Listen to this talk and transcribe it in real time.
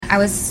I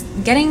was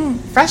getting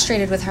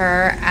frustrated with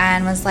her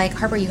and was like,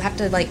 Harper, you have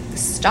to, like,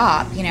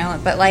 stop, you know?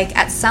 But, like,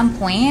 at some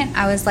point,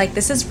 I was like,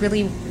 this is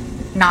really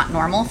not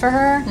normal for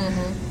her.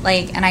 Mm-hmm.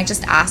 Like, and I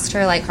just asked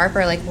her, like,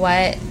 Harper, like,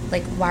 what,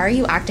 like, why are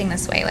you acting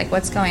this way? Like,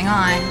 what's going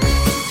on?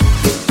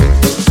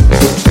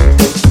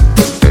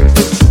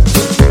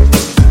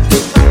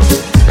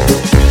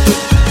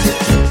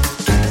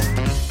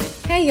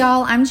 Hey,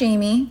 y'all, I'm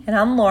Jamie. And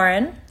I'm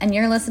Lauren. And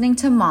you're listening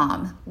to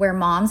Mom, where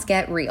moms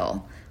get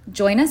real.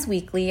 Join us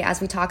weekly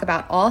as we talk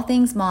about all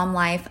things mom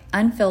life,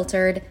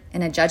 unfiltered,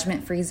 in a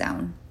judgment-free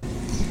zone.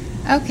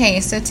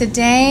 Okay, so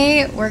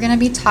today we're going to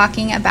be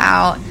talking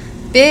about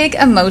big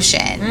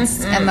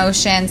emotions.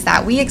 Emotions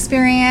that we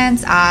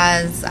experience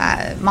as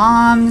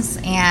moms,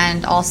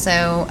 and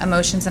also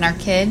emotions in our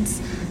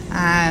kids.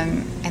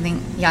 I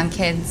think young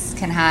kids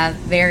can have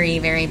very,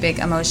 very big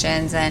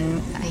emotions,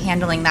 and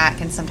handling that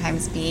can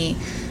sometimes be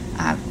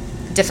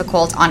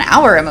difficult on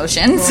our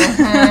emotions.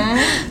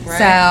 Mm-hmm. Right.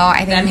 So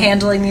I think them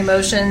handling the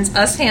emotions,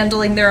 us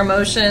handling their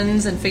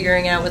emotions, and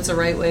figuring out what's the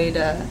right way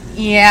to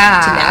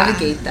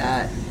navigate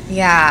that.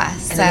 Yeah, and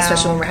then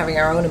especially when we're having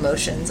our own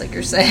emotions, like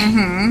you're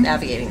saying,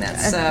 navigating that.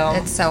 So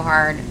it's so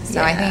hard.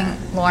 So I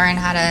think Lauren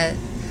had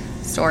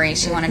a story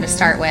she wanted to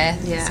start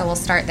with. Yeah. So we'll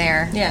start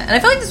there. Yeah, and I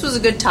feel like this was a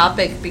good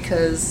topic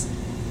because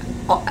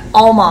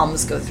all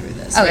moms go through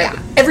this. Oh, right?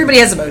 yeah. Everybody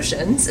has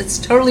emotions. It's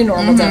totally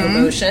normal to have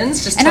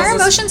emotions. And our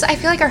emotions, I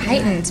feel like, are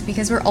heightened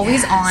because we're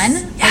always on.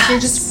 Like, you're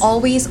just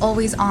always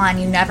on.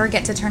 You never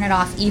get to turn it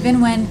off.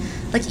 Even when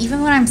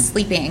I'm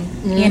sleeping,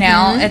 you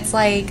know, it's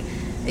like,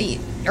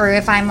 or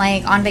if I'm,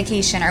 like, on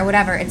vacation or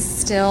whatever, it's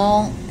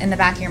still in the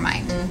back of your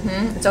mind.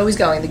 Mm-hmm. It's always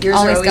going. The gears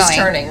are always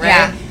turning, right?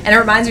 Yeah. And it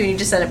reminds me, when you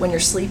just said it, when you're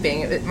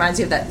sleeping, it reminds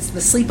me of the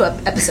Sleep Up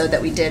episode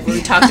that we did where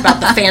we talked about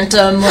the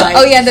phantom, like,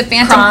 the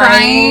phantom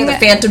crying. The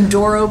phantom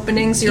door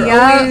opening. So you're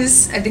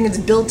always, I think it's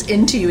built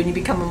into you when you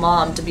become a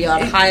mom to be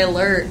on high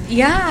alert.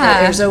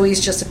 Yeah. There's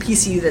always just a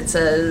piece of you that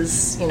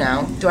says, you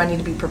know, do I need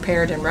to be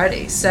prepared and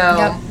ready? So,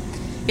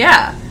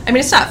 yeah. I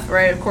mean, it's tough,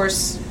 right? Of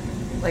course,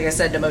 like I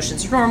said,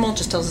 emotions are normal,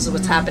 just tells us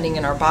what's happening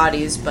in our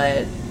bodies,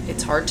 but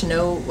it's hard to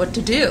know what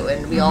to do,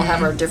 and we all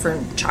have our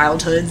different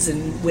childhoods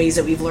and ways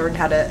that we've learned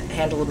how to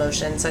handle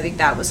emotions, so I think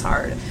that was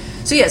hard.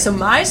 So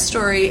my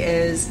story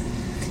is,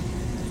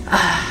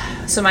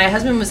 so my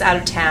husband was out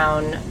of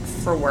town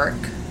for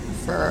work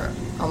for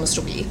almost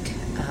a week.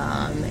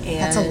 And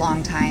that's a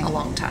long time. A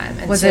long time.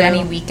 And was it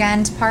any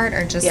weekend part,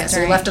 or just so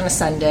we left on a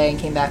Sunday and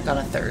came back on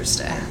a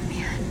Thursday. Oh,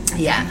 man.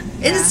 Yeah.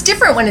 It's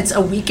different when it's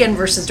a weekend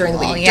versus during the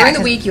week. Yeah, during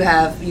the week, you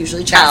have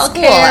usually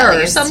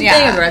childcare or something, or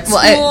you're at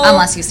school.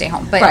 Unless you stay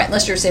home. But right,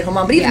 unless you're a stay-at-home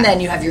mom. But even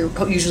then, you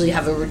usually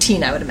have a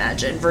routine, I would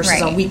imagine,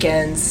 versus on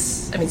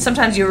weekends. I mean,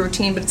 sometimes you have a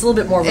routine, but it's a little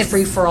bit more of a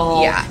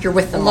free-for-all. Yeah. You're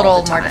with them a little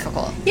all the time. More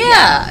difficult.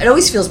 Yeah. It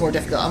always feels more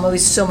difficult. I'm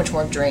always so much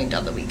more drained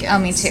on the weekends. Oh,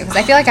 me too. Because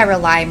I feel like I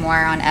rely more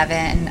on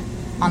Evan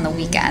on the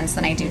weekends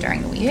than I do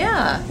during the week.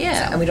 Yeah. So.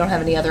 And we don't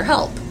have any other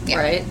help,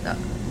 right?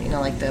 You know,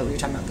 like we were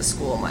talking about the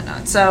school and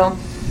whatnot. So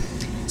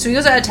he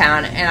goes out of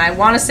town, and I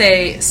want to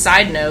say,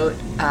 side note,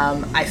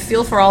 I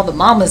feel for all the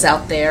mamas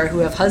out there who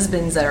have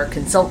husbands that are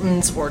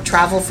consultants or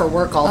travel for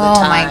work all the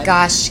time. Oh my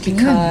gosh, can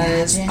you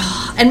imagine?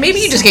 And maybe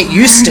you just get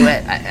used to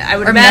it, I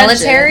would or imagine.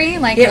 Military,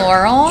 like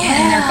Laurel,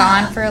 and you're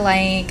gone for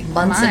like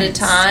months at a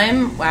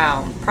time.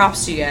 Wow,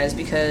 props to you guys,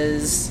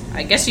 because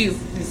I guess you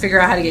figure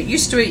out how to get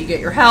used to it, you get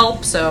your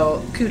help,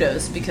 so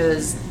kudos,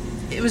 because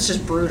it was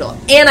just brutal.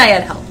 And I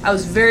had help. I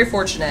was very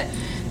fortunate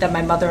that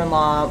my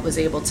mother-in-law was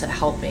able to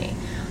help me.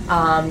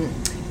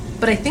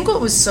 But I think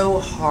what was so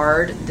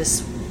hard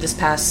this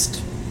past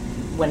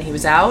when he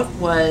was out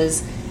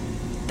was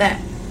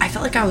that I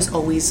felt like I was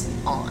always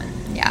on.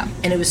 Yeah.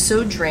 And it was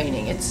so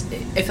draining. It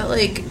felt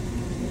like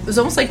it was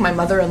almost like my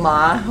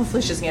mother-in-law,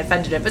 hopefully she doesn't get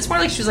offended, but it's more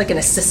like she was like an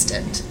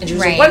assistant. And she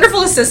was a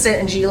wonderful assistant,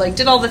 and she like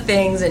did all the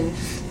things and,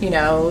 you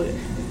know,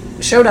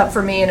 showed up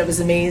for me, and it was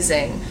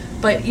amazing.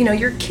 But, you know,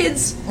 your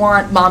kids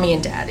want mommy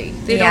and daddy.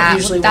 They don't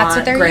usually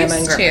want grandma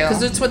and grandma,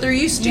 because it's what they're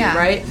used to,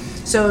 right?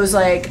 So it was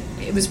like,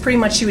 it was pretty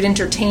much she would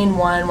entertain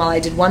one while I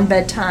did one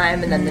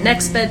bedtime, and then the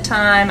next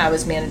bedtime I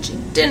was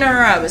managing dinner.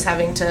 I was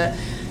having to,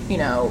 you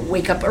know,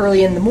 wake up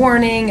early in the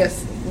morning.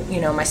 If,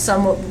 you know, my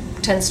son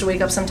tends to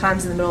wake up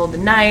sometimes in the middle of the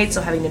night,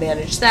 so having to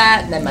manage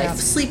that, and then my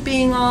sleep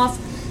being off.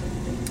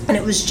 And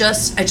it was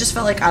just, I just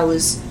felt like I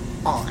was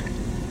on.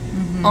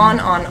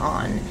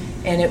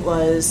 And it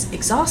was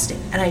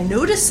exhausting. And I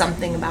noticed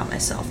something about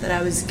myself, that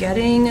I was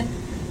getting...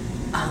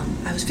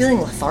 I was feeling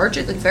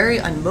lethargic, like very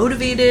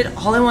unmotivated.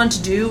 All I wanted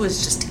to do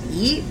was just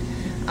eat.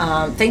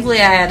 Thankfully,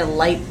 I had a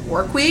light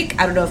work week.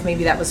 I don't know if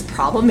maybe that was a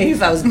problem. Maybe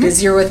if I was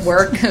busier with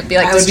work, it'd be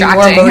like I would be more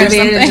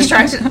motivated and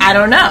distracted. I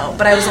don't know.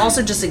 But I was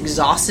also just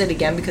exhausted,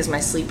 again, because my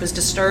sleep was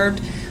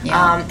disturbed.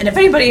 Yeah. And if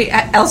anybody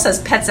else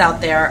has pets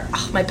out there,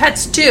 my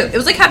pets too. It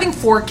was like having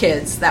 4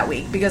 kids that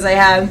week, because I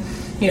had,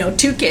 you know,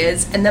 2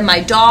 kids. And then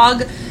my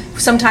dog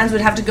sometimes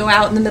would have to go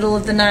out in the middle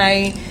of the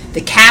night. The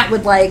cat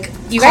would, like...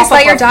 You guys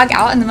let your dog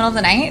out in the middle of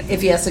the night?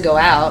 If he has to go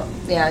out.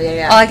 Yeah.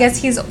 Well, I guess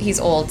he's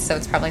old, so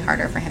it's probably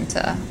harder for him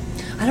to...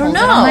 I don't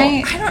know.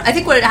 I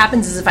think what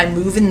happens is if I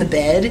move in the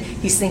bed,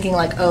 he's thinking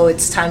like, oh,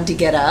 it's time to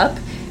get up.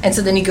 And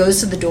so then he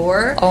goes to the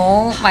door.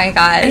 Oh my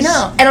gosh. I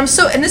know. And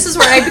this is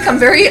where I become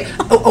very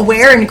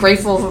aware and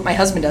grateful of what my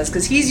husband does,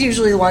 because he's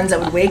usually the ones that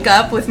would wake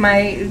up with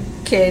my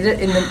kid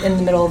in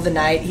the middle of the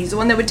night. He's the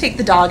one that would take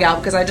the dog out,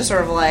 because I just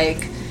sort of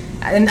like,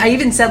 and I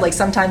even said like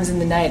sometimes in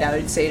the night I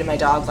would say to my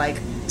dog like,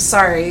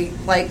 sorry,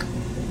 like,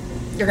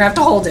 you're gonna have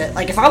to hold it.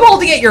 Like, if I'm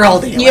holding it, you're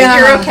holding it. Yeah. Like,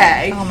 you're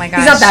okay. Oh my gosh.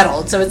 He's not that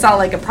old, so it's not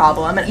like a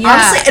problem. And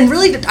honestly, and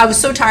really, I was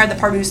so tired that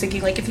part of me was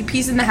thinking, like, if he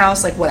pees in the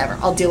house, like, whatever,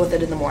 I'll deal with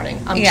it in the morning.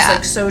 I'm just,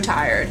 like, so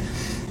tired.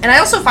 And I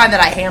also find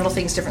that I handle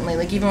things differently.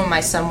 Like, even when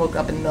my son woke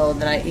up in the middle of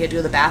the night, he had to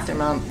go to the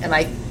bathroom, and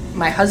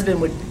my husband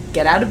would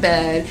get out of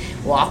bed,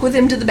 walk with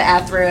him to the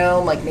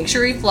bathroom, like, make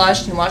sure he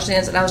flushed and washed his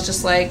hands, and I was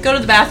just like, go to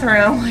the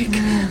bathroom, like,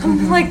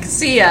 I'm like,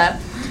 see ya.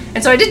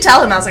 And so I did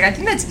tell him, I was like, I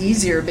think that's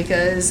easier,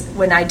 because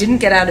when I didn't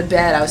get out of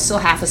bed, I was still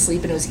half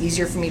asleep, and it was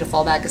easier for me to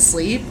fall back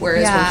asleep,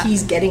 whereas when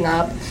he's getting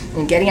up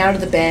and getting out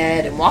of the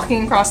bed and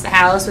walking across the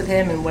house with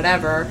him and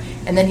whatever,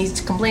 and then he's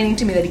complaining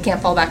to me that he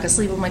can't fall back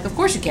asleep, I'm like, of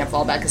course you can't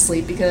fall back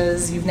asleep,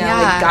 because you've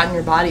now like, gotten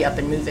your body up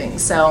and moving.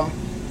 So,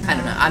 I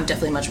don't know, I'm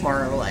definitely much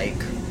more, like,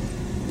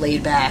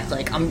 laid back,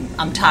 like,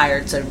 I'm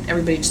tired, so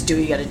everybody just do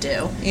what you gotta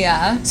do.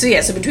 Yeah.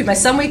 So between my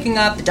son waking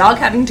up, the dog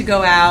having to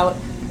go out,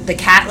 the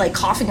cat like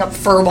coughing up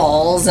fur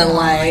balls, and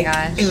like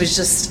it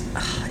was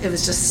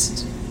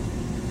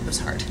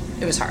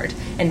hard,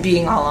 and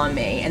being all on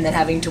me, and then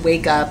having to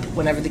wake up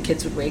whenever the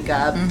kids would wake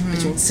up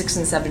between 6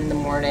 and 7 in the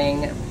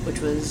morning,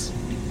 which was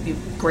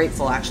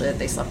grateful actually that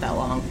they slept that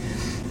long.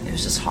 It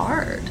was just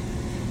hard.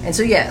 And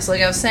so so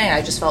like I was saying,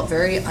 I just felt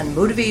very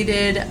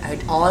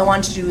unmotivated. All I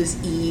wanted to do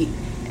was eat.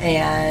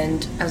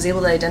 And I was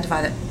able to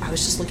identify that I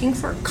was just looking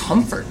for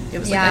comfort. It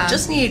was like I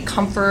just needed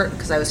comfort,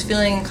 because I was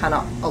feeling kind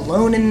of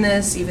alone in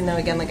this, even though,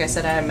 again, like I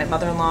said, I had my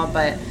mother-in-law,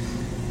 but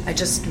I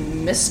just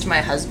missed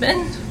my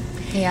husband.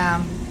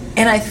 Yeah.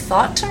 And I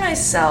thought to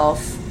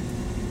myself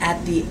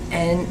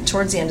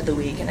towards the end of the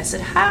week, and I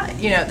said,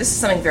 this is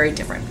something very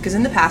different, because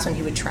in the past when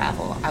he would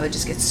travel, I would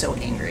just get so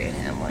angry at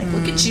him, like,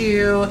 look at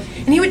you,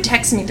 and he would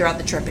text me throughout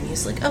the trip, and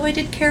he's like, oh, I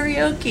did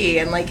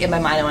karaoke, and like, in my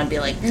mind, I want to be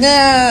like, no,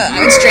 I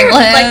would strangle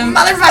him,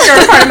 like,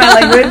 motherfucker, part of my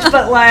language,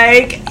 but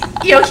like,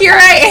 here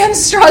I am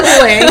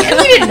struggling, and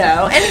he didn't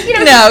know,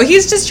 and no,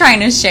 he's just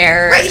trying to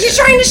share, right, he's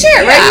trying to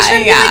share, right, he's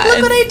trying to be like,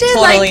 look what I did,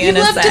 totally like, you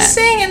innocent. love to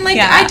sing, and like,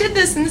 I did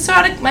this, and it's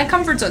out of my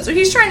comfort zone, so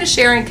he's trying to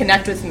share and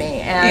connect with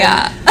me,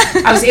 and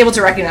I was able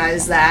to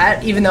recognize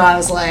that, even though I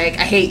was like,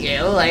 I hate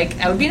you, like,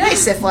 it would be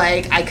nice if,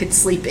 like, I could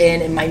sleep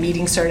in, and my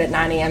meetings started at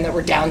 9 a.m. that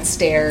were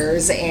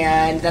downstairs,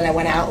 and then I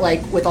went out,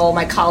 like, with all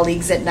my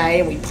colleagues at night,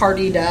 and we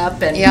partied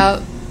up, and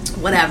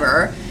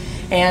whatever,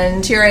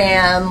 and here I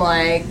am,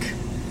 like,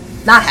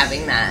 not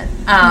having that,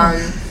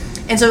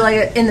 and so,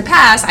 like, in the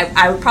past,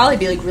 I would probably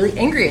be, like, really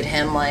angry at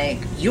him, like,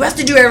 you have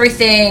to do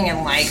everything,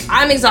 and, like,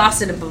 I'm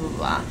exhausted, and blah, blah,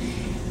 blah.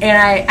 And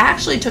I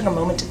actually took a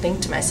moment to think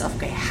to myself,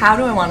 okay, how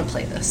do I want to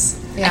play this?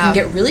 I can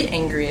get really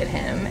angry at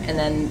him, and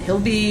then he'll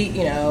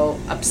be,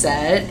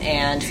 upset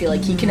and feel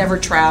like he can never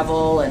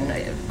travel,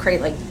 and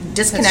create, like,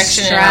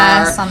 disconnection.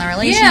 Stress on the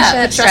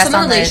relationship, stress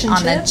on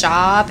the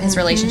job, his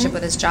relationship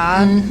with his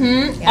job.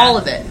 All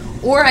of it.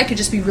 Or I could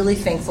just be really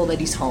thankful that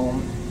he's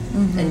home,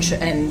 and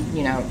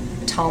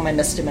tell him I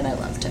missed him and I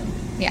loved him.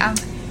 Yeah.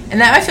 And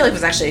that, I feel like,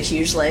 was actually a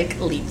huge, like,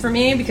 leap for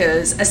me,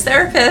 because as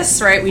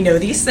therapists, right, we know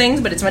these things,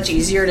 but it's much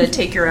easier to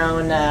take your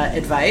own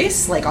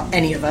advice, like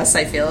any of us,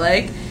 I feel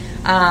like.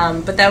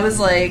 But that was,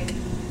 like,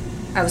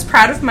 I was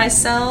proud of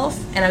myself,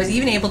 and I was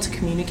even able to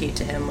communicate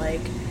to him,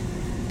 like,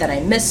 that I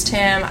missed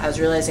him. I was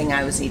realizing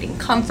I was needing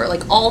comfort,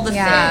 like, all the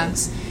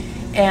things.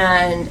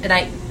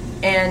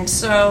 And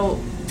so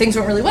things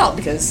went really well,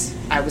 because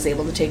I was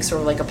able to take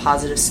sort of, like, a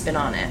positive spin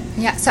on it.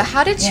 Yeah, so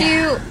how did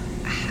you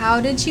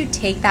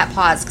take that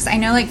pause? Because I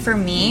know, like, for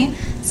me,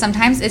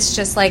 sometimes it's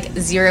just, like,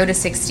 0 to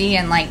 60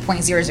 in, like,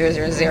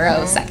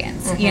 0.0000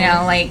 seconds.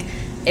 Like,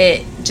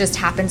 it just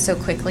happens so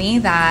quickly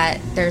that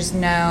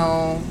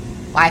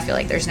I feel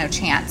like there's no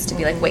chance to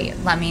be like, wait,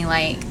 let me,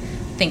 like,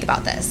 think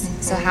about this.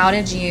 So how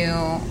did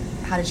you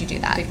do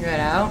that? Figure it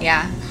out?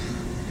 Yeah.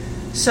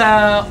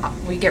 So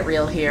we get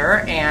real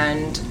here,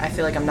 and I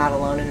feel like I'm not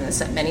alone in this,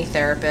 that many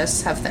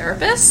therapists have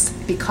therapists,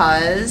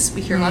 because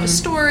we hear a lot of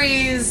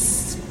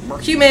stories, we're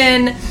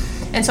human,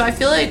 and so I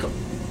feel like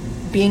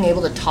being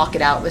able to talk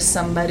it out with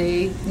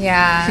somebody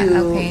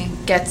who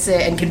gets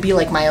it and can be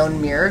like my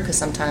own mirror, because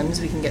sometimes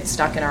we can get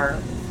stuck in our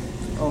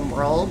own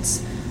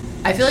worlds.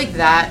 I feel like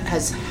that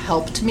has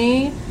helped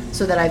me,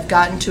 so that I've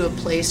gotten to a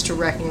place to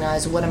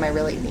recognize, what am I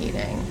really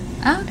needing?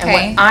 Okay.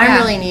 And what I'm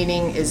really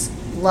needing is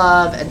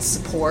love and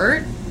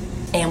support.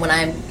 And when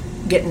I'm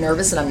getting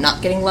nervous and I'm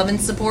not getting love and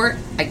support,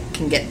 I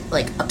can get,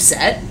 like,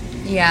 upset.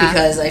 Yeah.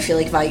 Because I feel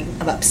like if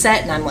I'm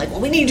upset and I'm like,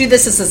 well, we need to do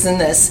this, this, and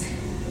this,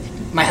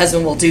 my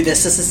husband will do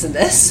this, and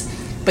this.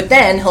 But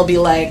then he'll be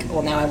like,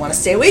 well, now I want to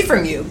stay away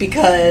from you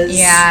because...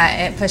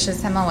 Yeah, it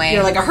pushes him away.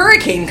 You're like a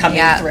hurricane coming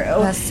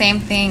through. The same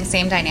thing,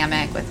 same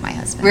dynamic with my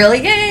husband.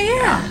 Really?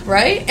 Yeah.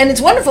 Right? And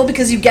it's wonderful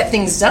because you get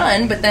things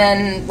done, but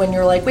then when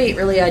you're like, wait,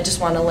 really, I just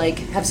want to, like,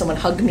 have someone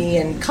hug me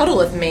and cuddle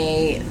with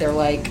me, they're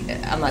like,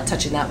 I'm not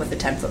touching that with a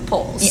 10-foot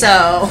pole.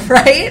 Yeah. So,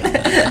 right?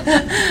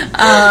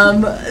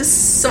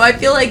 So I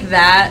feel like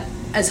that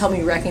has helped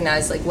me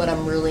recognize, like, what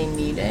I'm really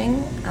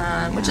needing,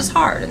 which is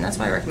hard, and that's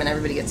why I recommend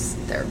everybody gets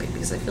therapy,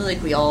 because I feel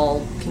like we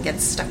all can get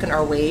stuck in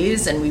our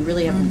ways, and we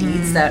really have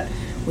needs that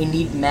we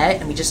need met,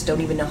 and we just don't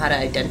even know how to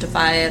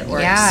identify it or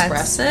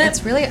express it.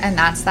 It's really, and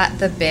that's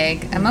the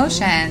big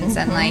emotions,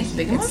 and, like,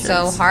 big emotions. It's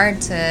so hard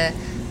to,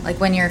 like,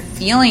 when you're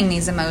feeling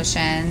these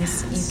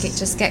emotions, you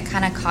just get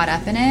kind of caught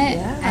up in it,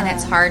 and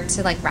it's hard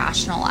to, like,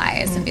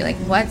 rationalize and be like,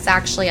 what's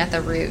actually at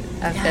the root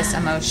of this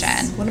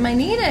emotion? What am I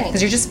needing?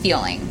 Because you're just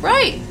feeling.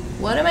 Right.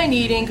 What am I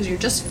needing? Because you're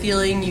just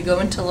feeling, you go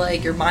into,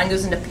 like, your mind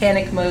goes into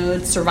panic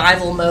mode,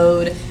 survival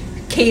mode,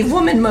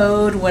 cavewoman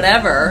mode,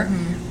 whatever,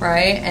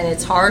 right? And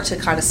it's hard to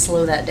kind of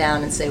slow that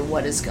down and say,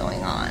 what is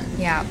going on?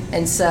 Yeah.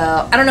 And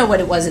so, I don't know what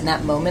it was in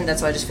that moment.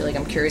 That's why I just feel like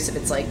I'm curious if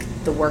it's, like,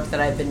 the work that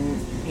I've been,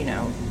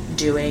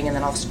 doing, and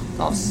then also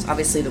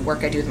obviously the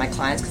work I do with my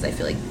clients, because I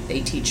feel like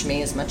they teach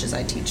me as much as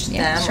I teach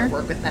them or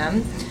work with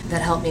them,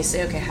 that help me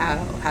say, okay,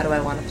 how do I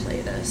want to play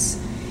this?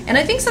 And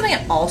I think something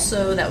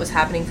also that was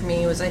happening for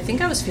me was I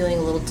think I was feeling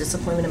a little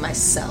disappointment in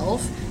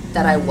myself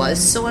that I was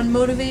so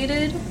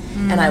unmotivated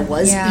and I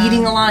was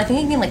eating a lot. I think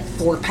I gained like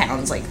 4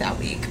 pounds like that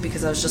week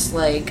because I was just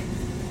like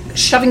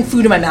shoving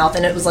food in my mouth,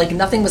 and it was like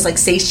nothing was like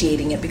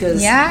satiating it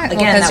because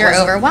because you're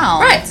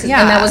overwhelmed. Right. And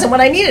that wasn't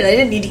what I needed. I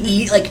didn't need to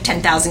eat like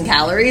 10,000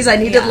 calories. I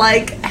needed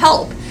like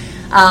help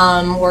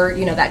or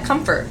that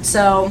comfort.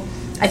 So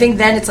I think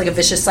then it's like a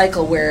vicious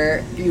cycle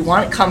where you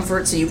want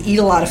comfort, so you eat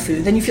a lot of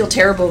food. Then you feel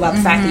terrible about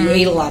the fact that you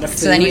ate a lot of food.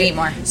 So then you eat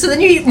more. So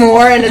then you eat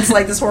more, and it's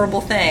like this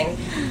horrible thing.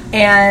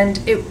 And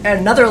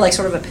another like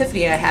sort of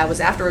epiphany I had was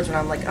afterwards when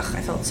I'm like, ugh,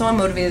 I felt so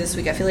unmotivated this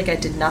week. I feel like I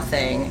did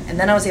nothing. And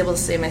then I was able to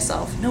say to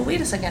myself, no,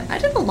 wait a second. I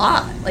did a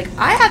lot. Like,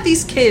 I had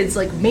these kids,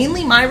 like,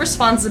 mainly my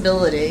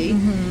responsibility.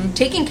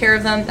 Taking care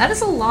of them, that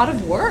is a lot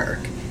of work.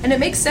 And it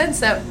makes sense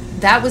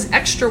that was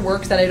extra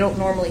work that I don't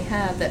normally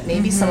have, that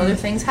maybe some other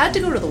things had to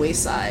go to the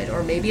wayside,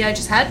 or maybe I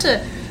just had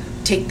to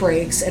take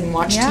breaks and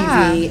watch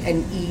TV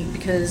and eat,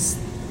 because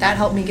that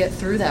helped me get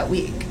through that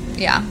week.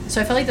 Yeah.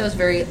 So I felt like that was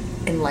very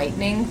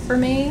enlightening for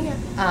me.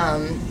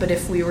 But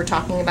if we were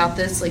talking about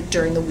this like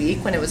during the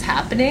week when it was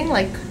happening,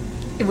 like,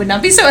 it would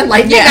not be so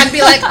enlightening. I'd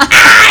be like,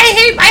 I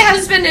hate my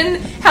husband,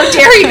 and how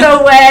dare he go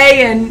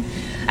away, and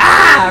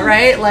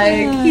right?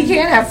 Like, he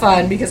can't have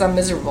fun because I'm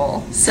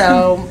miserable.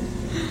 So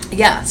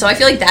yeah, so I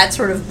feel like that's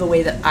sort of the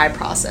way that I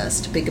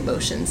processed big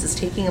emotions, is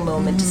taking a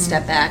moment to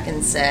step back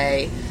and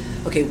say,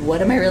 okay, what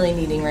am I really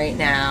needing right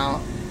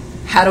now?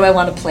 How do I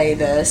want to play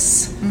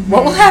this?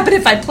 What will happen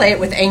if I play it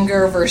with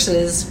anger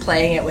versus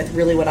playing it with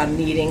really what I'm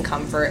needing,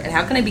 comfort? And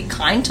how can I be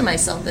kind to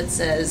myself that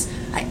says,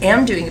 I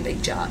am doing a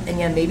big job, and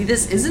maybe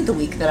this isn't the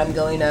week that I'm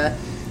going to,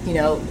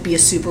 be a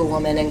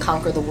superwoman and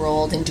conquer the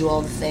world and do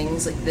all the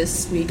things. Like,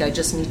 this week I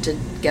just need to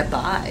get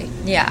by.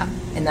 Yeah.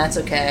 And that's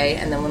okay.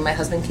 And then when my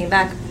husband came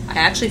back, I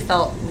actually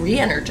felt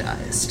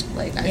re-energized.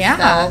 Like, I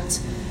felt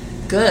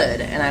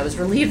good, and I was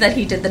relieved that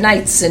he did the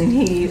nights, and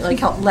he like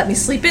helped let me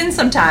sleep in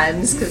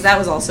sometimes, because that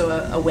was also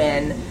a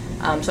win.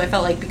 So I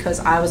felt like because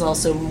I was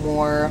also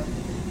more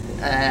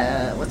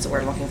what's the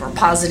word I'm looking for,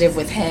 positive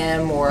with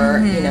him, or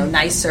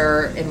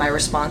nicer in my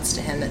response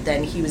to him, that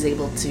then he was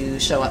able to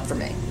show up for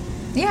me.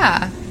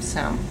 Yeah. So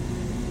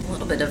a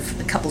little bit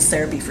of couples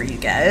therapy for you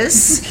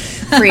guys,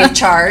 free of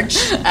charge.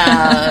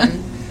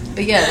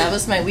 But yeah, that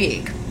was my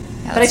week.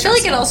 Yeah, but I feel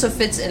like it also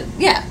fits in.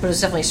 Yeah, but it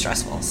was definitely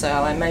stressful. So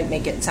I might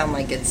make it sound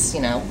like it's,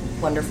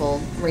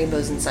 wonderful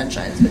rainbows and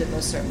sunshines, but it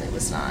most certainly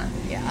was not.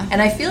 Yeah.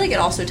 And I feel like it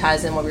also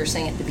ties in what we were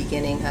saying at the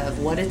beginning of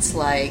what it's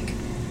like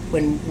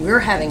when we're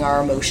having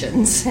our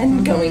emotions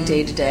and going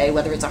day to day,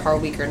 whether it's a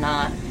hard week or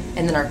not,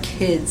 and then our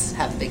kids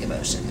have big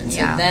emotion. And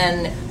so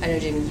then, I know,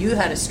 Jamie, you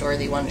had a story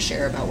that you wanted to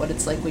share about what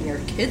it's like when your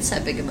kids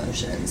have big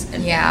emotions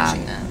and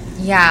managing that.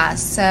 Yeah,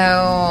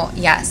 so,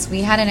 yes,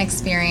 we had an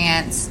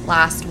experience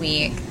last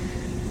week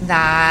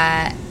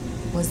that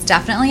was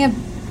definitely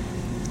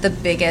the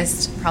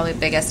biggest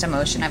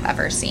emotion I've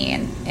ever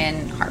seen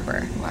in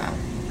Harper. Wow.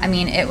 I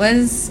mean, it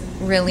was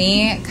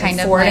really kind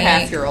of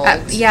 4.5-year-old.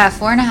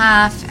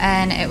 4.5,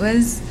 and it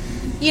was,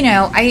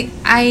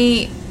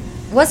 I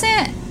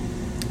wasn't,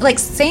 like,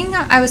 saying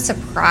that I was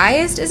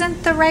surprised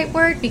isn't the right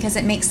word, because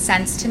it makes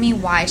sense to me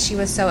why she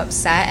was so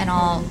upset, and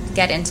I'll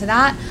get into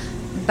that.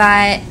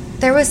 But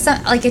there was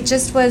some, like, it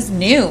just was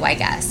new, I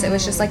guess. It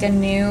was just like a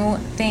new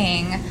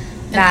thing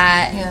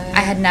that I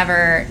had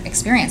never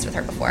experienced with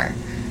her before.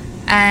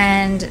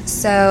 And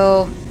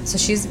so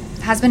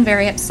has been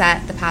very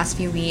upset the past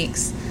few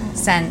weeks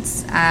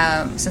since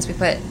we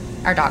put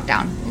our dog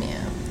down.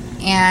 Yeah.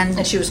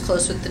 And she was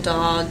close with the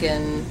dog,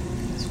 and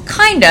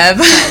kind of.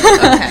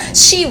 Okay.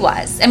 She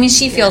was. I mean,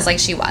 she feels like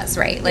she was,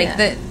 right? Like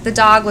the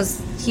dog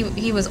was,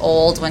 he was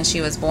old when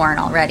she was born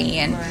already,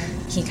 and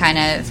he kind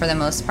of, for the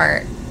most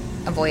part,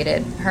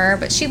 avoided her,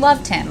 but she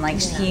loved him. Like,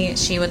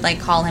 she would, like,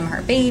 call him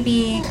her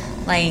baby.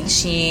 Like,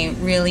 she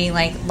really,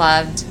 like,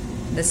 loved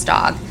this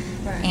dog.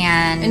 Right.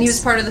 And he was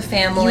part of the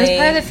family. He was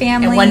part of the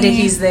family. And one day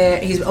he's there.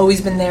 He's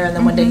always been there, and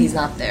then one day he's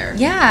not there.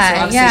 Yeah,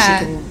 so obviously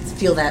she can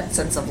feel that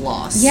sense of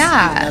loss.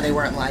 Yeah. Even though they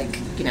weren't, like,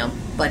 you know,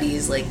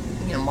 buddies, like,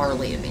 you know,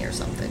 Marley and me or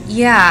something.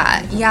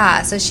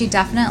 Yeah. So she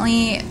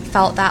definitely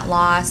felt that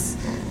loss.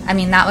 I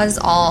mean, that was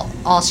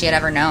all she had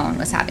ever known,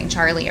 was having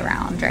Charlie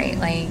around, right?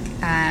 Like,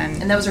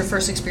 and that was her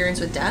first experience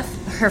with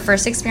death? Her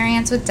first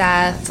experience with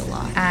death. That's a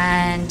lot.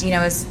 And, you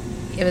know,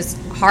 it was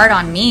hard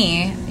on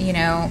me, you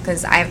know,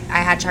 because I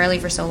had Charlie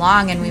for so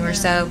long and we were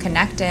so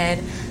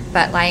connected.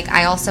 But, like,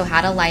 I also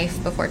had a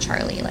life before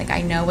Charlie. Like,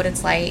 I know what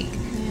it's like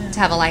to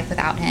have a life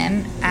without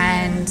him.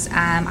 And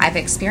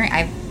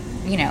I've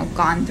you know,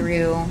 gone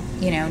through,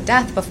 you know,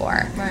 death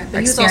before. Right.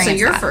 But he was also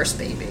your first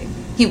baby.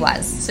 He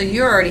was. So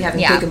you're already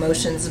having big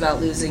emotions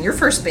about losing your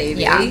first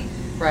baby,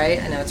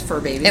 right? I know it's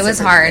fur baby. It was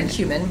hard. And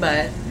human,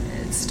 but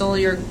it's still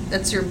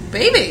that's your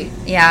baby.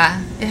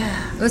 Yeah.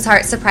 Yeah. It was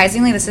hard.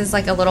 Surprisingly, this is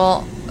like a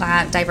little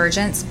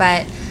divergence,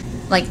 but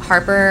like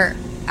Harper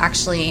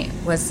actually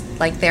was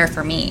like there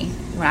for me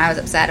when I was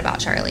upset about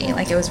Charlie.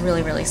 Like, it was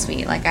really, really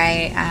sweet. Like,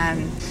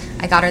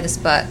 I got her this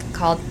book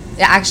called,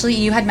 actually,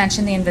 you had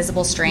mentioned The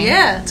Invisible String.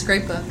 Yeah, it's a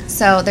great book.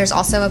 So there's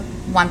also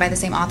one by the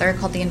same author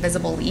called The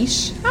Invisible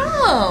Leash.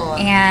 Oh.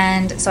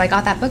 And so I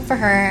got that book for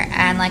her,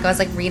 and like I was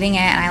like reading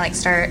it, and I like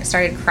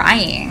started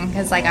crying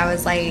because like I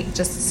was like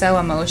just so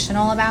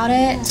emotional about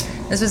it.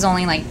 This was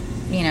only like,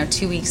 you know,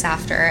 2 weeks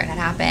after it had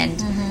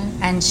happened,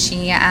 and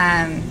she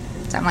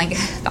so I'm like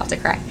about to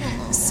cry.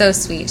 So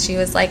sweet. She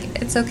was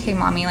like, "It's okay,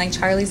 Mommy. Like,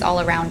 Charlie's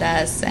all around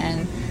us,"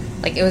 and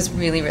like it was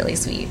really, really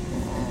sweet.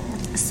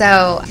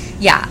 So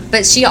yeah,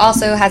 but she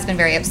also has been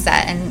very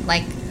upset, and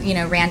like, you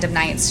know, random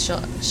nights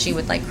she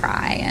would like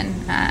cry and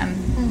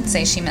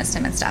say she missed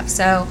him and stuff.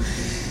 So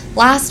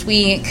last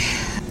week,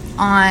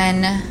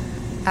 on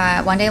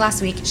one day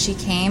last week, she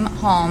came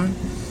home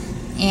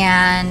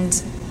and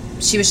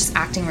she was just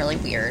acting really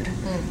weird.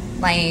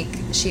 Like,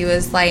 she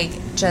was like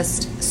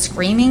just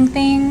screaming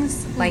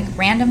things, like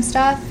random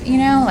stuff, you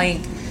know,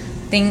 like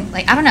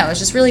I don't know, it was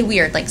just really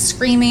weird, like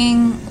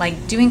screaming,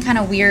 like doing kind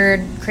of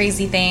weird,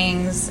 crazy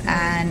things,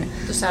 and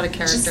just out of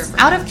character.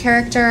 Out of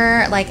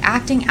character, like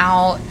acting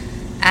out.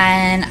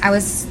 And I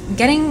was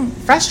getting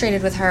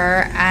frustrated with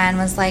her and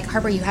was like,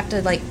 Harper, you have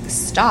to like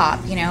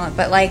stop, you know.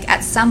 But like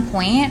at some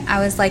point, I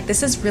was like,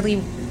 this is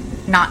really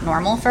not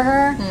normal for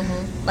her.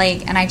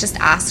 Like, and I just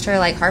asked her,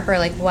 like, Harper,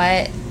 like,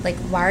 what, like,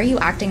 why are you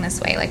acting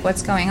this way? Like,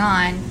 what's going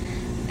on?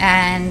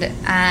 And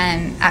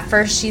at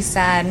first she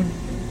said,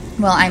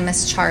 well, I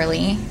miss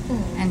Charlie.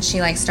 And she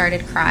like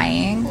started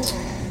crying.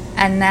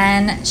 And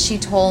then she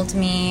told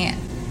me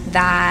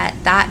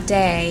that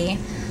day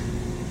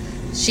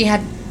she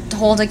had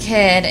told a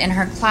kid in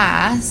her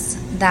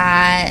class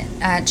that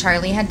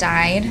Charlie had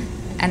died,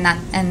 and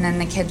then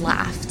the kid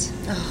laughed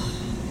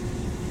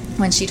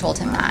when she told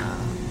him that.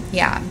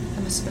 Yeah.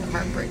 That must have been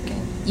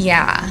heartbreaking.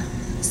 Yeah.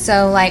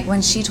 So like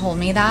when she told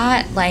me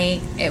that,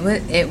 like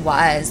it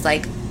was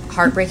like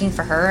heartbreaking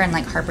for her and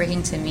like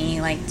heartbreaking to me,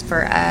 like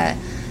for a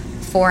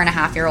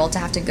 4.5-year-old to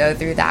have to go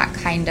through that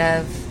kind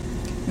of,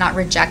 not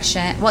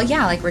rejection, well,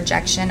 yeah, like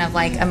rejection of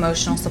like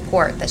emotional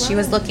support, that she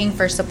was looking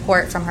for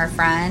support from her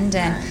friend,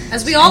 and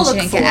as we all look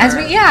for,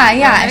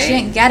 and she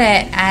didn't get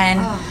it.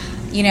 And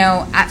you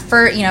know, at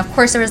first, you know, of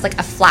course there was like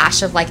a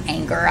flash of like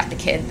anger at the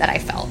kid that I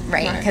felt,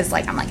 right? Because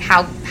like I'm like,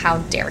 how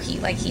dare he,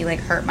 like he like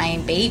hurt my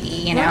baby,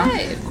 you know?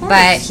 Right, of course.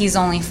 But he's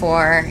only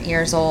 4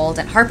 years old,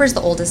 and Harper's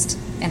the oldest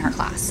in her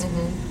class.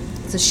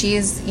 So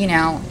she's, you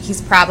know,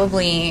 he's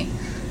probably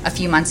a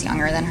few months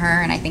younger than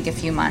her, and I think a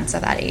few months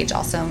of that age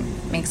also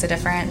makes a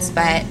difference.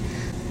 But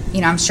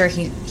you know, I'm sure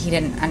he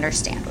didn't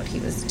understand what he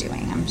was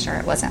doing. I'm sure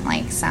it wasn't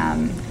like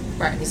some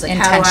he's like,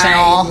 intentional,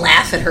 how do I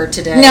laugh at her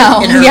today? No,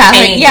 in her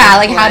pain?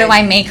 Like how do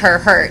I make her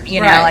hurt?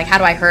 You know, like how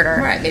do I hurt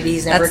her? Right. Maybe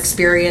he's never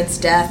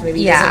experienced death. Maybe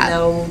he doesn't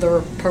know the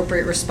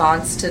appropriate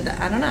response to that.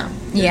 I don't know.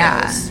 Who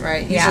knows,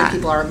 right? Usually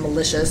people are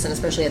malicious, and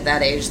especially at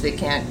that age, they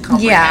can't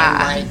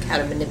comprehend like how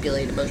to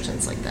manipulate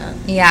emotions like that.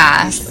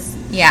 Usually.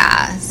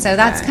 Yeah, so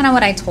that's kind of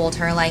what I told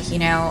her, like, you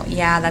know,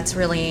 that's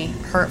really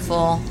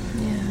hurtful,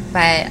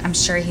 but I'm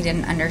sure he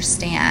didn't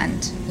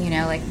understand, you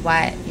know, like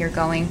what you're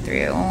going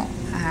through,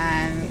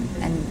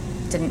 and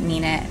didn't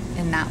mean it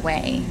in that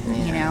way,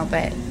 you know,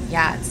 but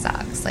it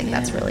sucks, like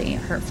that's really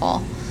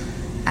hurtful.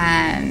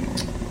 And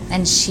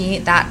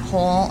that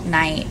whole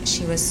night,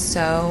 she was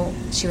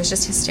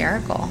just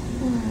hysterical,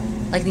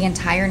 like the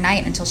entire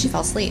night until she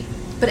fell asleep.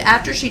 But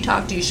after she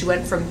talked to you, she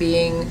went from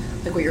being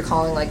like what you're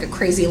calling like a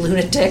crazy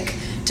lunatic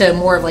to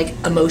more of like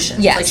emotion.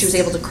 Yes. Like she was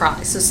able to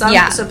cry. So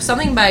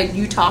something by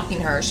you talking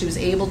to her, she was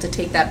able to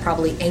take that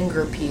probably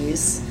anger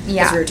piece,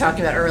 as we were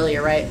talking about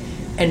earlier, right?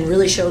 And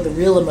really show the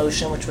real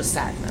emotion, which was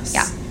sadness.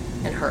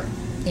 And hurt.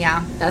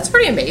 Yeah. That's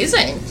pretty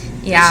amazing.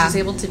 Yeah. She was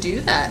able to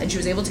do that, and she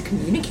was able to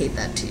communicate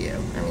that to you.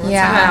 I mean,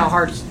 that's how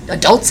hard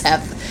adults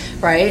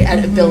have, right?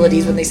 And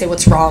abilities when they say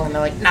what's wrong, and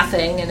they're like,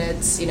 nothing. And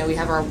it's, you know, we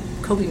have our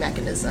coping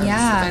mechanisms.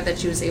 Yeah. The fact that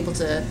she was able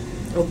to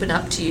open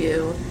up to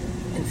you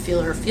and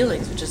feel her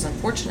feelings, which is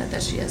unfortunate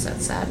that she has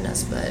that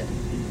sadness, but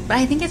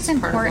I think it's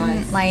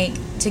important, like,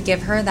 to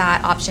give her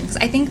that option. Because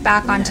I think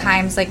back on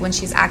times, like, when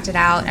she's acted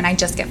out and I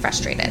just get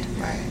frustrated.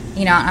 Right.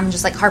 You know, I'm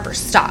just like, Harper,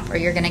 stop, or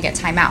you're going to get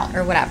time out,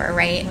 or whatever,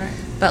 right?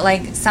 But,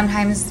 like,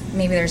 sometimes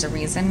maybe there's a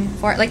reason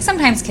for it. Like,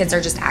 sometimes kids are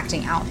just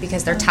acting out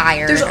because they're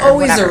tired. There's or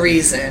always whatever. a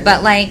reason.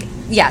 But, like,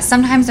 yeah,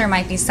 sometimes there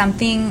might be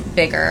something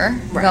bigger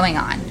going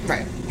on.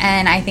 Right.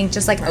 And I think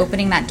just, like,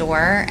 opening that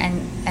door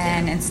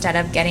and instead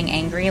of getting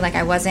angry, like,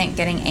 I wasn't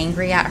getting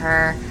angry at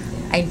her.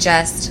 I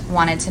just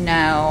wanted to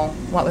know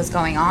what was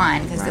going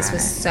on because this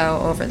was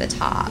so over the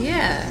top.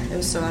 Yeah, it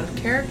was so out of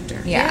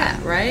character. Yeah,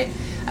 right?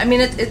 I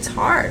mean, it's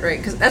hard, right?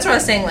 Because that's what I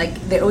was saying, like,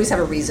 they always have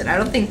a reason. I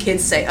don't think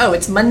kids say, oh,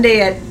 it's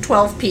Monday at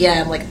 12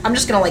 p.m., like, I'm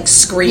just going to, like,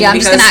 scream. Yeah, I'm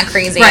just going to act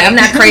crazy. Right, I'm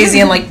not crazy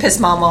and, like, piss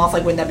mom off.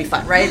 Like, wouldn't that be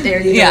fun, right?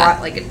 They're either want,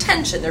 like,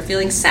 attention, they're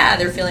feeling sad,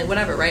 they're feeling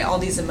whatever, right? All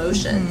these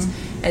emotions.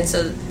 Mm-hmm. And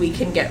so we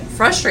can get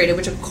frustrated,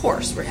 which, of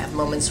course, we have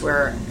moments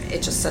where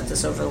it just sets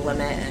us over the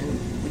limit and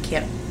we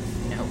can't,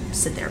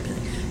 sit there and be like,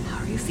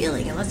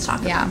 feeling, and let's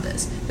talk about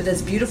this. But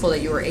that's beautiful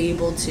that you were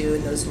able to,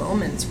 in those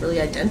moments,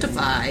 really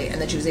identify, and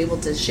that she was able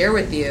to share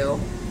with you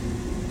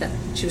that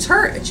she was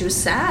hurt and she was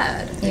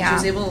sad, and she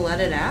was able to let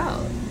it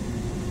out.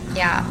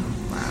 Yeah.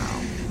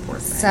 Wow. Poor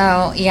thing.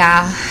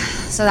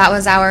 So that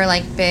was our,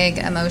 like, big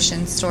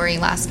emotion story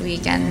last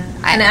week, and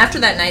and after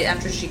that night,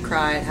 after she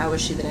cried, how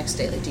was she the next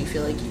day? Like, do you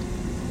feel like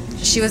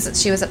she was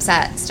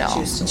upset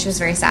still? She was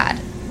very sad.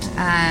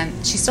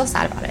 She's still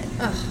sad about it.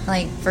 Ugh.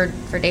 Like,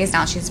 for days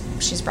now,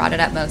 she's brought it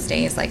up most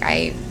days. Like,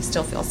 I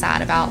still feel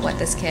sad about what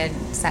this kid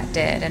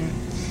did. And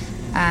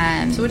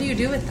so what do you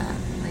do with that?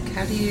 Like,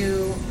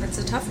 it's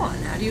a tough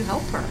one. How do you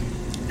help her?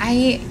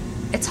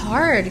 It's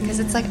hard because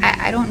it's like,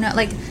 I don't know,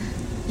 like,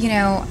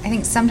 I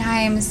think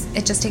sometimes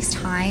it just takes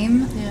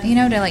time,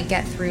 to, like,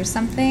 get through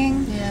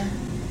something. Yeah.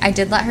 I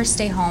did let her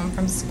stay home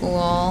from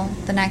school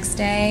the next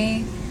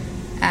day,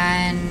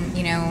 and,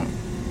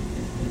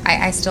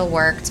 I still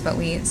worked, but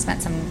we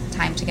spent some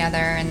time together.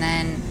 And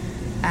then,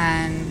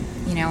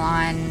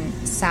 on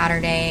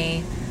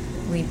Saturday,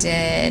 we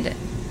did,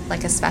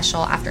 like, a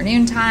special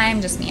afternoon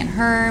time, just me and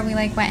her. We,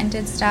 like, went and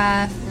did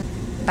stuff.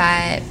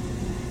 But,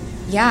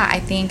 yeah, I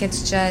think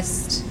it's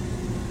just,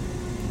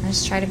 I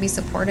just try to be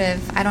supportive.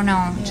 I don't know.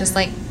 Yeah. Just,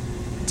 like,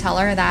 tell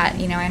her that,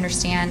 I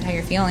understand how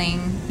you're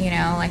feeling,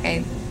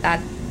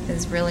 that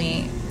is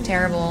really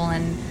terrible.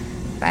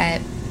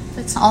 But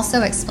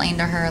also explain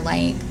to her,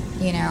 like,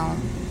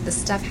 this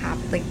stuff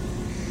happens, like,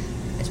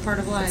 it's part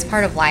of life. It's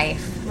part of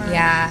life. Right.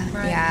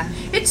 Yeah.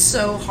 It's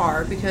so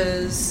hard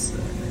because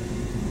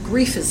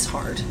grief is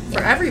hard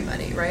for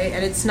everybody, right?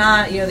 And it's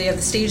not, they have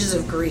the stages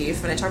of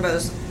grief, and I talk about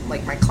this,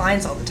 like, my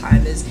clients all the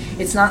time,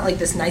 it's not like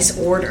this nice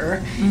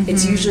order. Mm-hmm.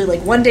 It's usually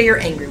like one day you're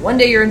angry, one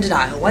day you're in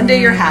denial, one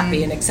day you're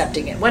happy and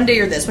accepting it, one day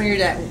you're this, one you're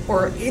that,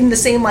 or in the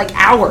same, like,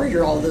 hour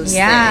you're all those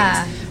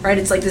things, right?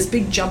 It's like this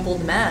big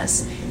jumbled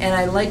mess. And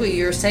I like what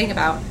you were saying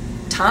about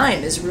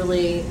time is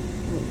really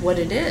what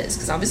it is,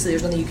 because obviously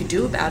there's nothing you could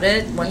do about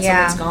it once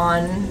someone's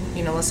gone,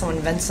 unless someone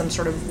invents some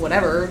sort of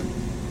whatever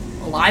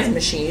alive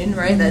machine,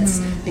 right? That's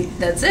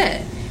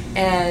it.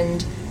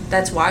 And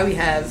that's why we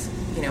have,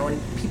 when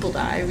people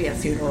die, we have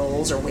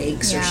funerals or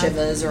wakes or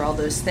shivas or all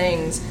those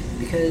things,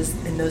 because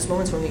in those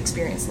moments when we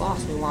experience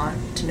loss, we want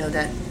to know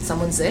that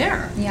someone's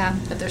there,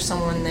 that there's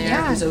someone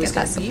there who's always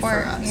going to be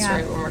for us,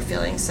 right, when we're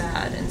feeling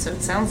sad. And so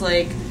it sounds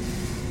like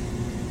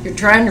you're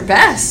trying your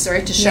best,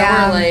 right, to show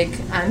her, like,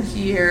 I'm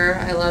here,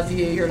 I love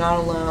you, you're not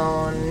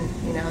alone,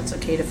 it's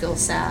okay to feel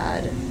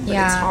sad. But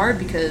it's hard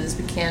because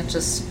we can't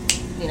just,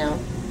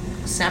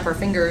 snap our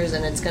fingers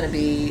and it's going to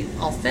be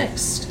all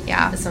fixed.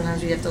 Yeah. But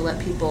sometimes we have to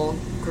let people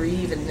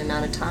grieve in an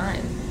amount of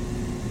time.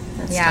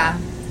 That's tough.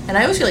 And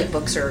I always feel like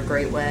books are a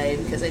great way,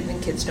 because I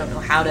think kids don't know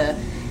how to,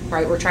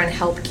 right, we're trying to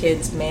help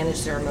kids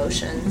manage their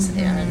emotions,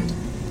 and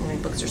I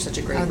mean, books are such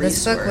a great resource.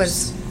 This book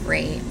was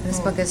great. This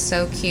book is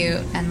so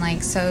cute and,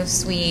 like, so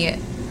sweet.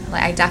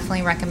 Like, I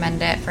definitely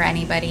recommend it for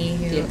anybody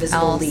who The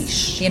Invisible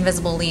Leash. The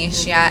Invisible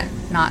Leash,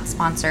 not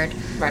sponsored.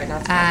 Right,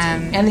 not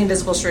sponsored. And The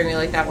Invisible String, we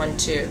like that one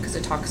too, because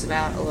it talks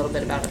about a little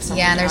bit about if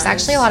someone and there's dies.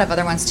 Actually a lot of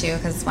other ones too,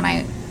 because when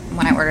I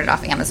ordered it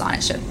off Amazon,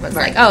 it was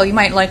like, oh, you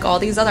might like all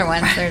these other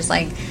ones. There's,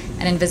 like,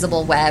 an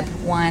invisible web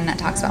one that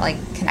talks about, like,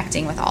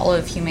 connecting with all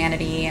of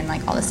humanity and,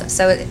 like, all this stuff.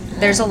 So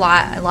there's a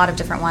lot of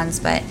different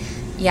ones, but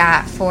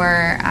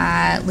for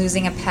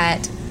losing a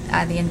pet,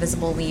 The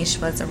Invisible Leash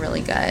was a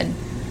really good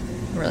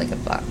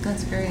book.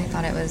 That's great. I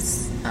thought it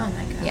was. Oh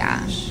my gosh.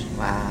 Yeah.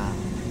 Wow.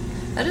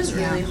 That is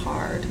really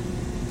hard.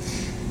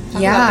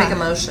 Talk about big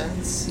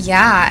emotions.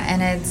 Yeah,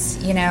 and it's,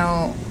 it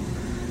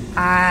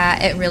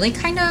really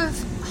kind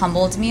of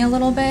humbled me a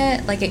little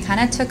bit. Like, it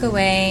kind of took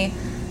away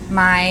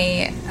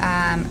my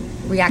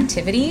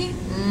reactivity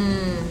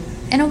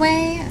in a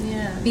way.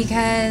 Yeah.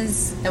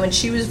 Because... And when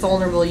she was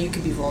vulnerable, you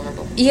could be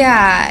vulnerable.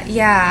 Yeah.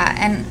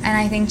 And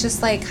I think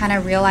just, like, kind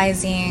of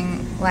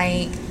realizing,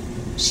 like,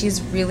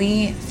 she's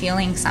really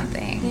feeling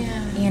something.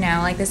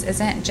 Yeah. Like, this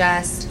isn't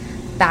just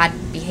bad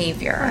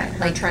behavior. Right.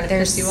 Like trying to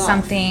there's piss you off.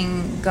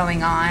 something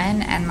going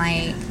on, and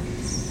like,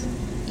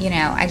 you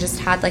know, I just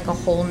had like a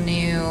whole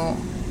new.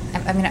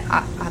 I mean,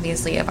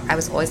 obviously, I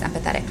was always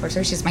empathetic towards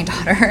her. She's my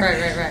daughter.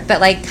 Right. But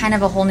like, kind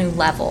of a whole new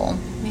level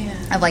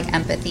yeah. of like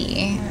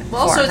empathy. Right.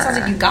 Well, also, it sounds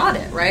like you got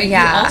it, right?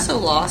 Yeah. You also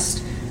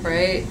lost,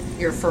 right,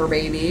 your fur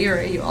baby,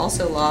 right? You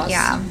also lost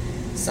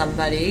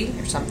somebody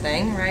or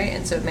something, right?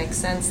 And so it makes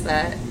sense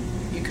that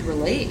you could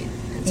relate.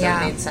 And so it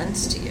made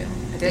sense to you.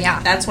 I think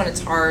that's when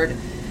it's hard,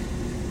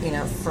 you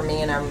know, for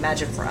me, and I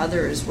imagine for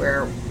others,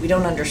 where we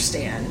don't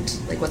understand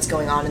like what's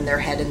going on in their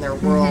head, in their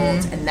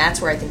world, and that's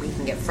where I think we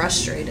can get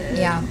frustrated.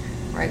 Yeah.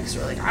 Right? Because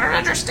we're like, I don't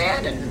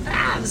understand, and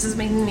this is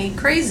making me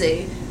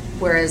crazy.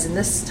 Whereas in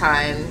this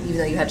time, even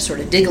though you had to sort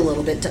of dig a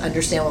little bit to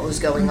understand what was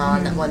going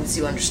on, that once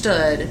you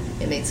understood,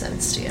 it made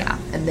sense to you. Yeah.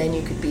 And then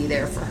you could be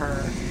there for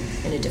her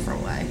in a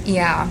different way.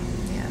 Yeah.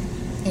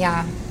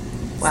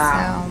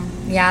 Wow.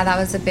 So, yeah, that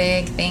was a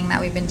big thing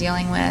that we've been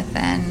dealing with.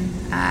 And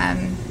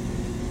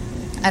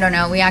I don't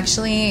know. We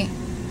actually,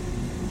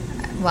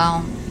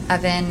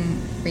 Evan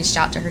reached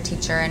out to her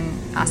teacher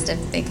and asked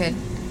if they could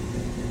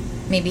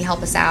maybe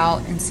help us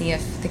out and see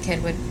if the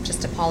kid would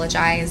just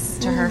apologize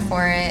to her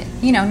for it.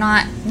 You know,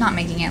 not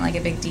making it like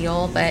a big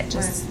deal, but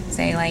just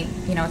say like,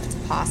 you know, if it's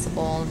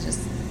possible, just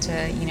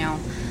to, you know,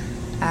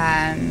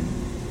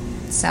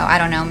 so I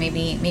don't know,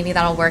 maybe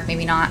that'll work,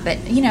 maybe not.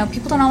 But, you know,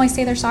 people don't always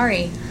say they're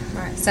sorry.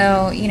 Right.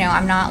 So, you know,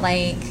 I'm not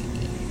like,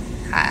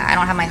 I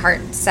don't have my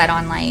heart set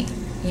on like,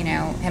 you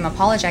know, him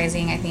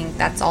apologizing. I think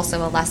that's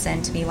also a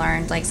lesson to be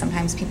learned. Like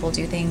sometimes people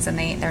do things and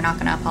they're not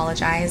going to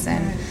apologize,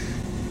 and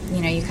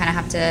you know, you kind of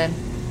have to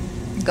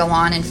go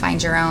on and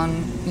find your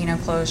own, you know,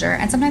 closure.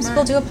 And sometimes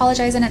people do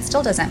apologize and it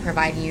still doesn't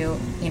provide you,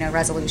 you know,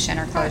 resolution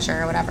or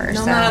closure or whatever.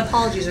 No amount of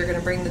apologies are going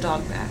to bring the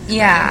dog back.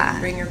 Yeah.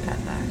 Right? Bring your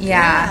pet back.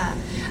 Yeah.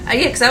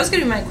 Because that was going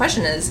to be my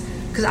question is,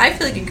 because I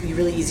feel like it could be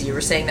really easy. You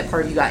were saying that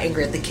part of you got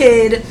angry at the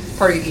kid,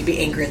 part of you could be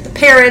angry at the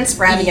parents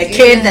for having a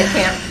kid that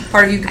can't,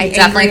 part of you could be angry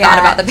definitely thought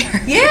about the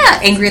parents. Yeah,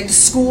 angry at the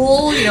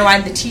school. You know,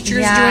 why did the teachers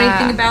do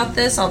anything about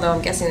this? Although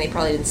I'm guessing they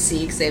probably didn't see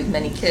because they have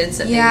many kids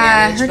that they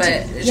manage. But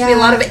there should be a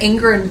lot of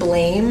anger and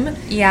blame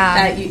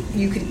that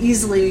you could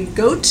easily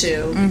go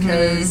to,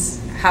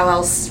 because how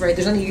else, right?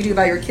 There's nothing you can do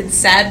about your kid's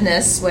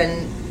sadness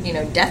when, you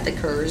know, death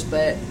occurs,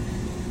 but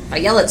if I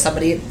yell at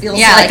somebody, it feels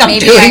like I'm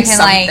maybe doing I can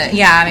something.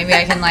 maybe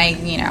I can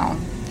like, you know,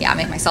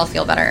 make myself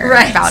feel better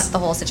about the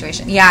whole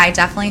situation. Yeah, I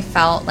definitely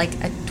felt like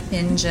a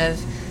twinge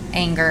of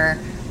anger.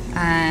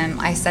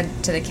 I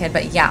said to the kid,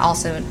 but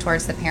also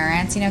towards the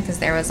parents, you know, because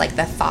there was like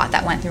the thought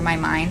that went through my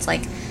mind,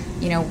 like,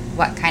 you know,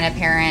 what kind of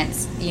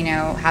parents, you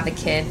know, have a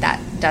kid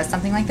that does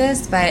something like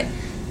this, but,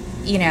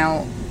 you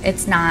know,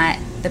 it's not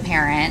the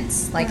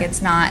parents, like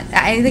it's not,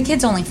 the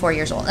kid's only 4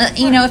 years old.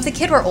 You know, if the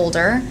kid were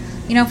older,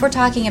 you know, if we're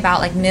talking about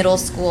like middle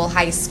school,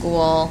 high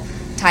school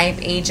type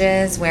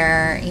ages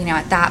where, you know,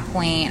 at that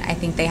point, I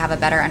think they have a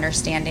better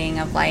understanding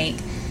of like,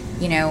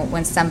 you know,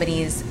 when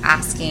somebody's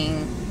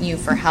asking you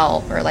for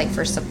help or like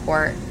for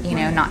support, you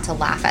know, not to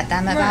laugh at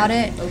them about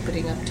it.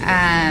 Opening up to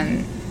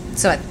them.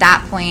 So at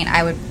that point,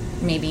 I would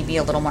maybe be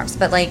a little more,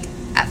 but like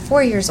at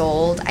 4 years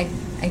old, I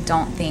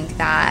don't think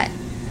that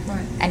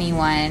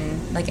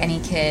anyone, like any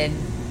kid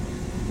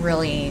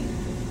really,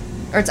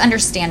 or it's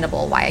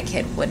understandable why a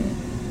kid wouldn't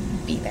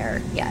be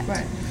there yet.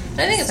 Right.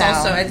 I think it's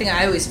also, I think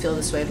I always feel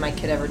this way if my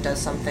kid ever does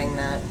something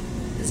that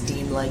is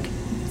deemed like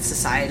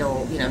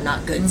societal, you know,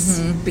 not good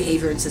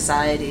behavior in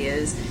society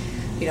is,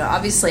 you know,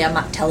 obviously I'm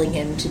not telling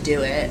him to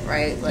do it,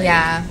 right? Like,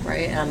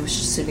 right? And I'm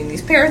assuming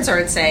these parents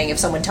aren't saying if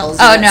someone tells you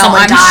that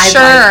someone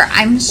died,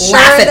 I'm sure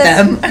laugh at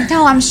them.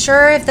 No, I'm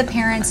sure if the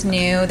parents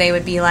knew, they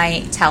would be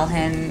like, tell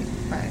him,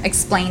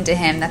 explain to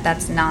him that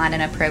that's not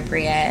an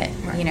appropriate,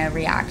 you know,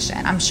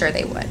 reaction. I'm sure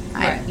they would.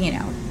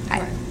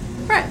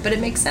 Right, but it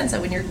makes sense that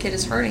when your kid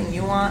is hurting,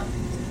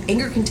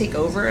 anger can take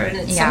over,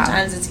 and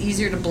sometimes it's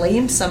easier to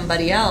blame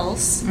somebody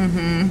else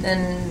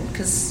than,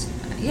 because,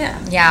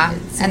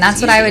 and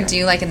that's what I would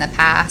do, like in the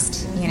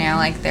past, you know,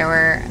 like there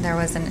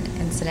was an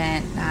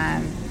incident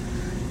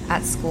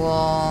at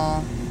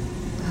school,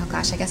 oh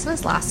gosh, I guess it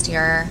was last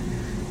year,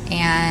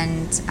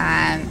 and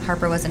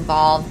Harper was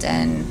involved,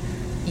 and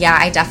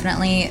I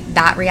definitely,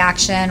 that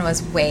reaction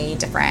was way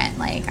different.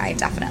 Like, I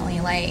definitely,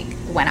 like,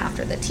 went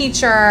after the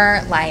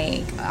teacher,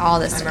 like, all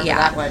this. I remember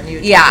that one. I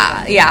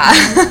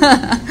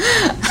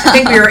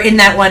think we were in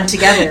that one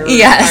together.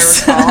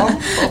 Yes. If I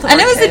recall. And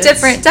it was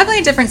definitely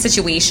a different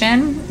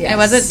situation. Yes. It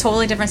was a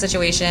totally different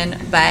situation,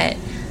 but,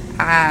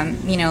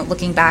 you know,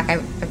 looking back, I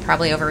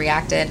probably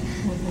overreacted.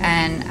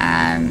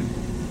 And,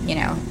 you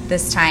know,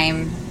 this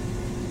time,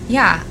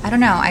 I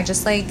don't know. I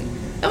just, like...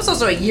 That was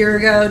also a year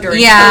ago during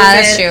COVID.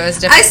 That's true. It was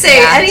different. I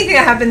say anything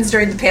that happens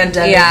during the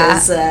pandemic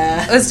is...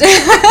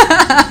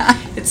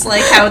 it's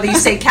like how they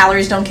say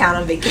calories don't count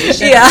on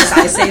vacation.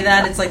 I say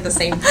that. It's like the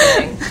same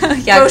thing.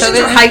 Emotions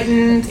are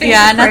heightened. Things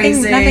are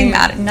crazy.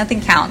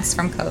 Nothing counts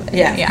from COVID.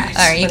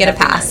 Or you get a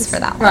pass for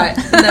that one. Right.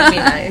 That'd be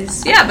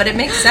nice. Yeah, but it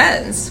makes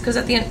sense because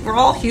at the end, we're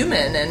all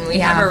human and we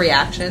have our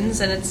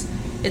reactions, and it's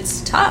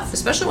it's tough,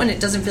 especially when it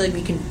doesn't feel like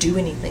we can do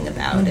anything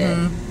about it.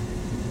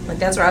 Like,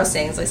 that's what I was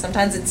saying. It's like,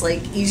 sometimes it's,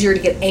 like, easier to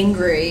get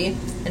angry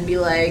and be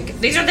like,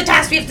 these are the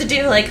tasks we have to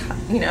do. Like,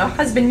 you know,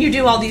 husband, you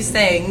do all these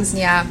things.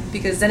 Yeah.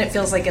 Because then it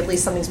feels like at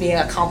least something's being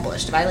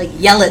accomplished. If I, like,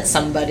 yell at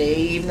somebody,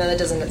 even though that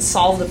doesn't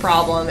solve the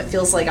problem, it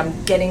feels like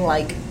I'm getting,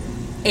 like,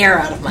 air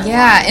out of my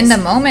lungs. In the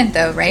moment,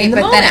 though, right? In the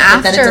but moment,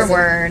 then but then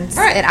afterwards,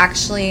 right. it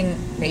actually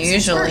Makes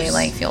usually, it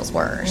like, feels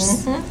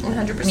worse.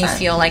 100%. And you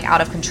feel, like,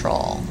 out of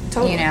control.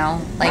 Totally. You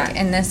know? Like, Right.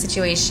 in this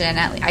situation,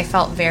 I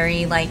felt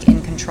very, like,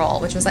 in control,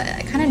 which was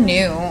kind of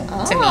new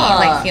to me.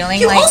 Like, feeling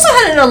you like... also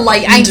had an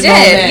enlightened I did.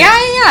 moment.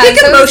 Yeah. Big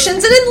So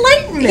emotions and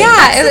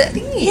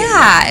enlightenment.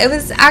 Yeah, it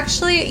was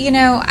actually, you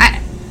know,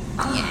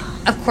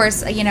 of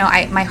course, you know,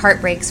 my heart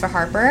breaks for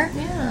Harper.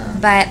 Yeah.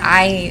 But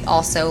I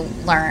also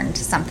learned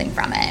something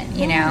from it,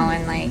 you know,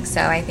 and, like,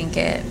 so I think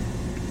it,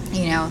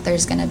 you know,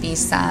 there's going to be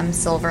some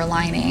silver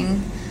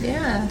lining.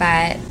 Yeah.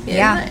 But, Isn't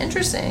that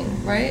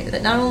interesting, right?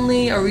 That not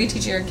only are we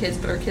teaching our kids,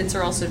 but our kids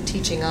are also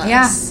teaching us.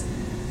 Yeah.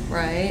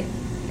 Right?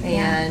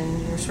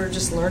 And we're sort of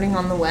just learning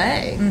on the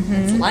way.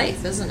 It's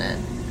life, isn't it?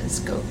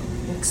 It's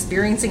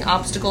experiencing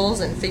obstacles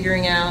and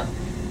figuring out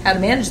how to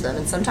manage them.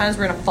 And sometimes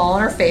we're going to fall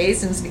on our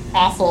face and it's going to be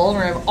awful. And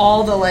we're going to have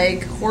all the,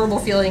 like, horrible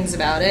feelings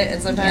about it.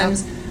 And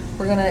sometimes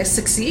we're going to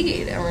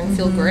succeed and we're going to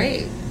feel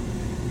great.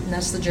 And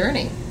that's the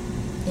journey.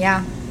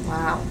 Yeah.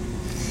 Wow.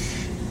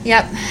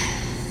 Yep.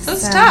 So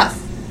it's tough.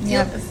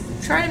 Yep.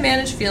 Trying to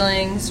manage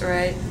feelings,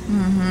 right?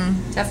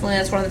 Definitely,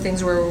 that's one of the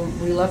things where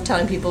we love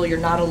telling people you're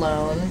not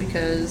alone,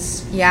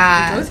 because we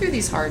go through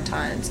these hard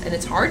times, and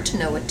it's hard to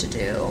know what to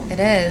do. It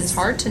is. It's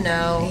hard to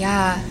know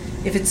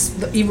if it's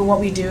even what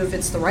we do, if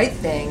it's the right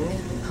thing.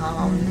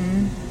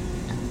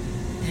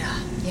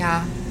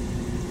 Yeah.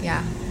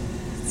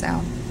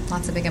 So,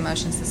 lots of big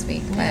emotions this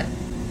week, but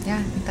yeah,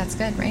 I think that's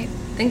good, right?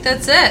 I think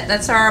that's it.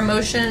 That's our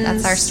emotions.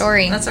 That's our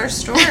story. That's our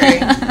story.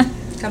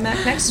 Come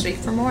back next week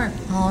for more.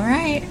 All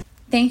right.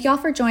 Thank you all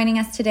for joining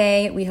us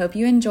today. We hope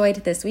you enjoyed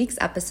this week's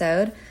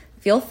episode.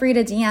 Feel free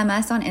to DM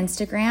us on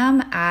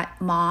Instagram at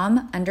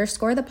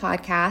mom_the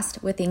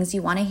podcast with things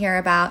you want to hear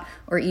about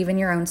or even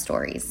your own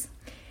stories.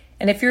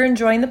 And if you're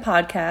enjoying the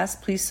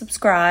podcast, please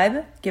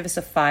subscribe, give us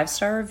a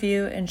 5-star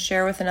review, and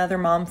share with another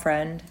mom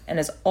friend. And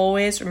as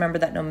always, remember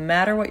that no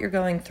matter what you're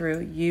going through,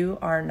 you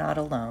are not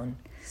alone.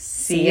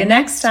 See you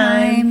next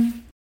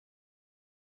time.